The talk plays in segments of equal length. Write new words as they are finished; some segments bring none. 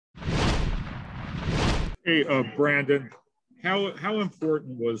Hey, Brandon, how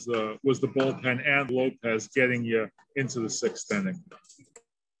important was the bullpen and Lopez getting you into the sixth inning?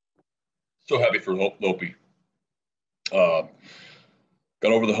 So happy for Lopey. Got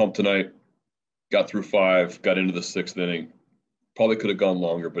over the hump tonight, got through five, got into the sixth inning. Probably could have gone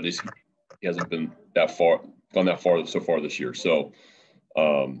longer, but he hasn't been gone that far so far this year. So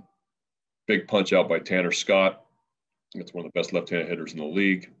big punch out by Tanner Scott. I think it's one of the best left-handed hitters in the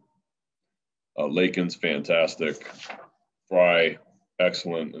league. Lakin's fantastic. Fry,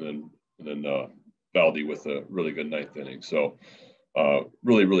 excellent. And then Valdi with a really good ninth inning. So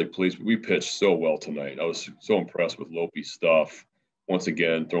really, really pleased. We pitched so well tonight. I was so impressed with Lopey's stuff. Once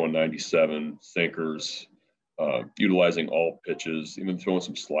again, throwing 97, sinkers, utilizing all pitches, even throwing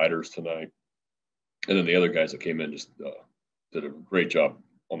some sliders tonight. And then the other guys that came in just did a great job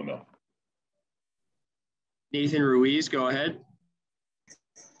on the mound. Nathan Ruiz, go ahead.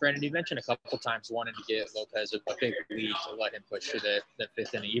 Brandon, you mentioned a couple times wanting to get Lopez a big lead to let him push to the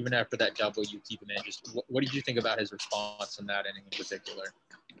fifth inning. Even after that double, you keep him in. Just what did you think about his response in that inning in particular?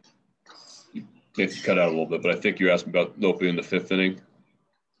 Nathan cut out a little bit, but I think you asked me about Lopez in the fifth inning.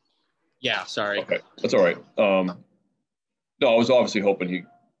 Yeah, sorry. Okay, that's all right. No, I was obviously hoping he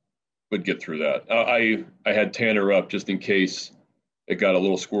would get through that. I had Tanner up just in case it got a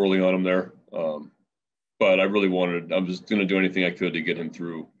little squirrely on him there. But I really I was going to do anything I could to get him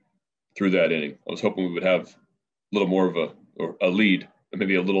through that inning. I was hoping we would have a little more of a lead and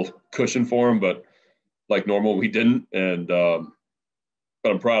maybe a little cushion for him, but like normal, we didn't. And but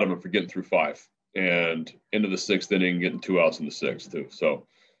I'm proud of him for getting through five and into the sixth inning, getting 2 outs in the sixth too. So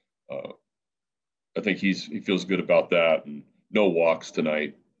I think he feels good about that. And no walks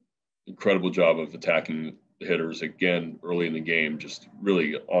tonight. Incredible job of attacking the hitters again early in the game, just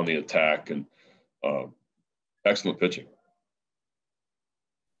really on the attack and excellent pitching.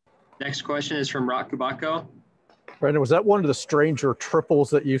 Next question is from Rock Kubaco. Brandon, was that one of the stranger triples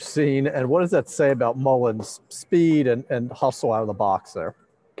that you've seen? And what does that say about Mullen's speed and hustle out of the box there?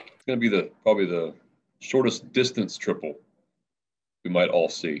 It's going to be probably the shortest distance triple we might all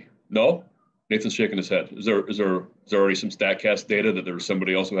see. No? Nathan's shaking his head. Is there already some StatCast data that there was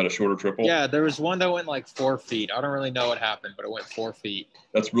somebody else who had a shorter triple? Yeah, there was one that went like 4 feet. I don't really know what happened, but it went 4 feet.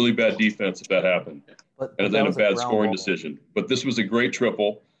 That's really bad defense if that happened. And then a bad scoring decision. But this was a great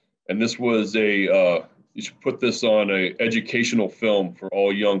triple, and this was you should put this on a educational film for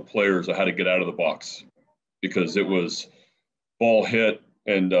all young players on how to get out of the box, because it was ball hit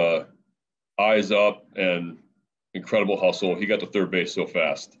and eyes up and incredible hustle. He got to third base so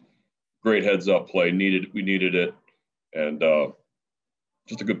fast. Great heads-up play. We needed it, and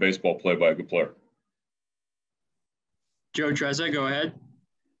just a good baseball play by a good player. Joe Trezza, go ahead.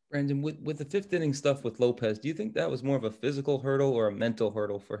 Brandon, with the fifth inning stuff with Lopez, do you think that was more of a physical hurdle or a mental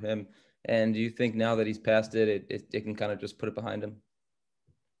hurdle for him? And do you think now that he's past it, it can kind of just put it behind him?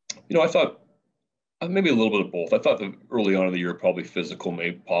 You know, I thought maybe a little bit of both. I thought that early on in the year, probably physical,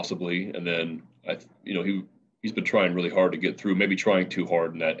 maybe possibly, and then he's been trying really hard to get through, maybe trying too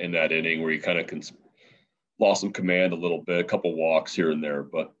hard in that inning where he kind of lost some command a little bit, a couple walks here and there.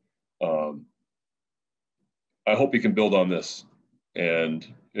 But I hope he can build on this. And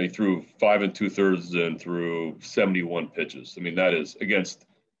he threw 5 2/3 and threw 71 pitches. I mean, that is against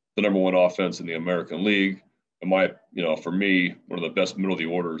the number one offense in the American League. And for me, one of the best middle of the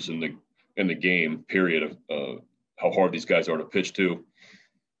orders in the game, period, of how hard these guys are to pitch to.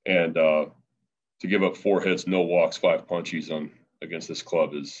 And to give up 4 hits, no walks, 5 punchies against this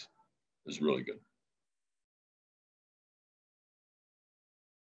club is really good.